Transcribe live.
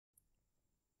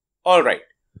Alright,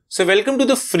 so welcome to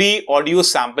the free audio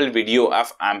sample video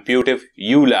of Amputive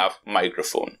ULAV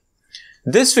microphone.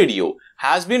 This video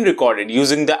has been recorded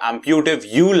using the Amputive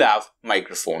ULAV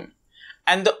microphone,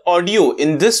 and the audio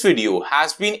in this video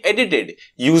has been edited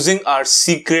using our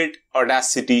secret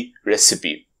Audacity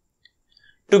recipe.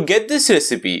 To get this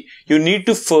recipe, you need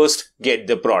to first get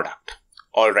the product.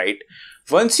 Alright,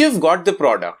 once you've got the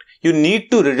product, you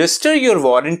need to register your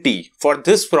warranty for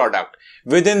this product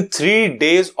within 3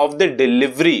 days of the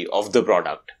delivery of the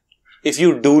product. If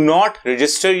you do not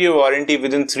register your warranty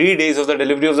within 3 days of the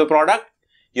delivery of the product,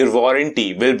 your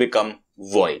warranty will become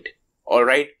void.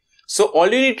 Alright, so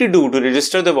all you need to do to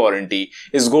register the warranty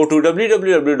is go to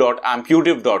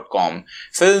www.amputive.com,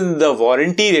 fill in the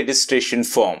warranty registration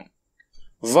form.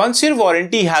 Once your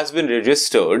warranty has been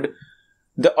registered,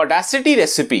 the Audacity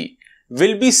recipe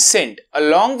will be sent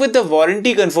along with the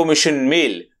warranty confirmation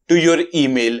mail to your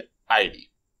email ID.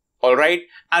 Alright,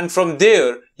 and from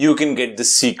there you can get the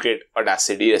secret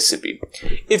Audacity recipe.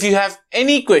 If you have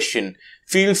any question,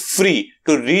 feel free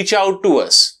to reach out to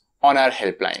us on our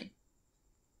helpline.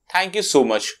 Thank you so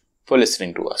much for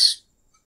listening to us.